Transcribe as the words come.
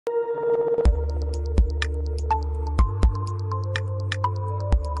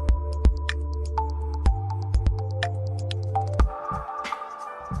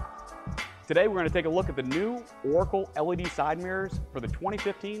Today we're going to take a look at the new Oracle LED side mirrors for the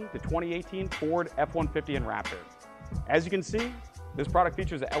 2015 to 2018 Ford F-150 and Raptor. As you can see, this product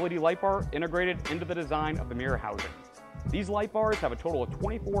features a LED light bar integrated into the design of the mirror housing. These light bars have a total of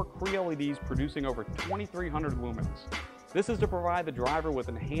 24 Cree LEDs producing over 2,300 lumens. This is to provide the driver with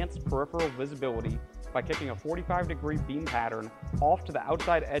enhanced peripheral visibility by kicking a 45-degree beam pattern off to the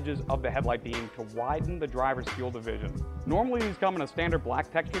outside edges of the headlight beam to widen the driver's field of vision. Normally these come in a standard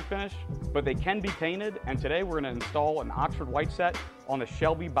black textured finish, but they can be painted, and today we're going to install an Oxford white set on the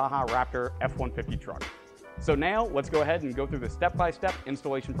Shelby Baja Raptor F-150 truck. So now let's go ahead and go through the step-by-step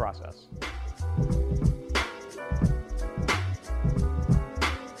installation process.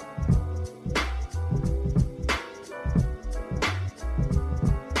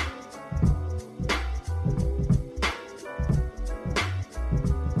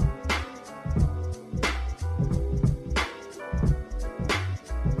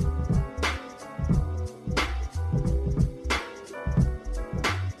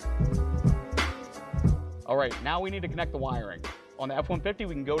 All right, now we need to connect the wiring. On the F-150,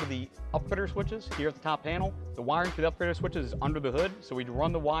 we can go to the upfitter switches here at the top panel. The wiring for the upfitter switches is under the hood, so we'd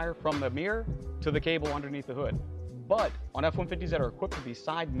run the wire from the mirror to the cable underneath the hood. But on F-150s that are equipped with these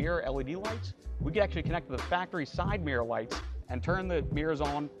side mirror LED lights, we can actually connect to the factory side mirror lights and turn the mirrors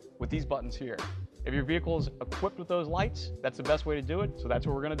on with these buttons here. If your vehicle is equipped with those lights, that's the best way to do it, so that's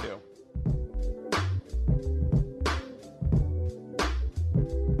what we're gonna do.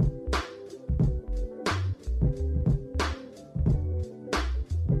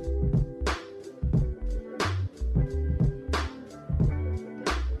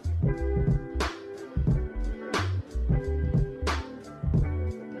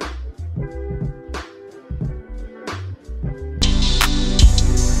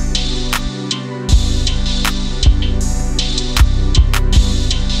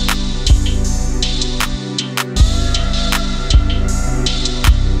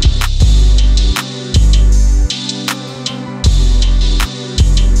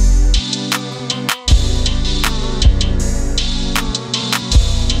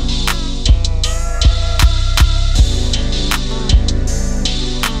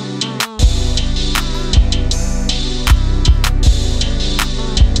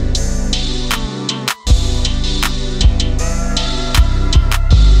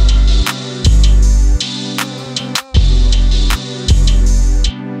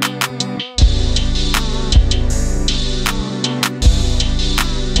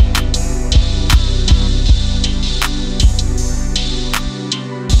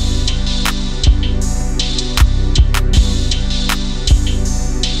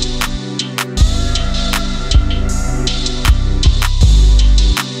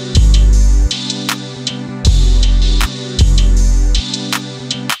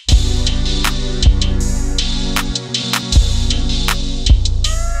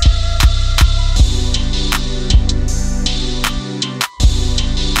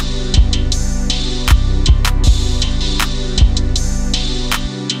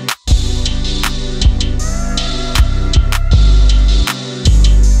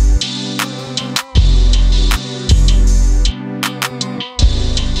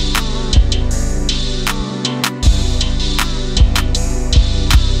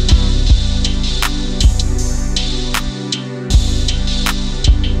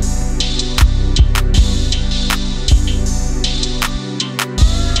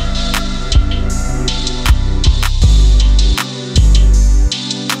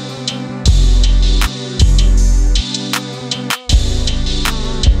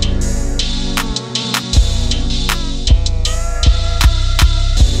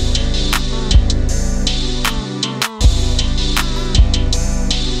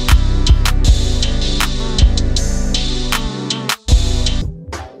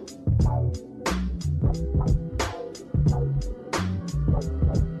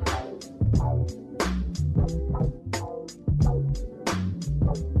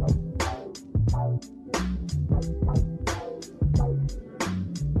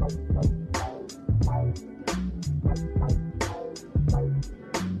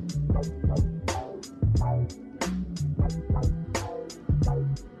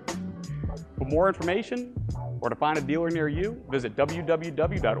 For more information or to find a dealer near you, visit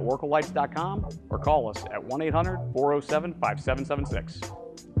www.oraclelights.com or call us at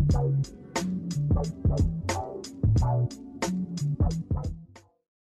 1-800-407-5776.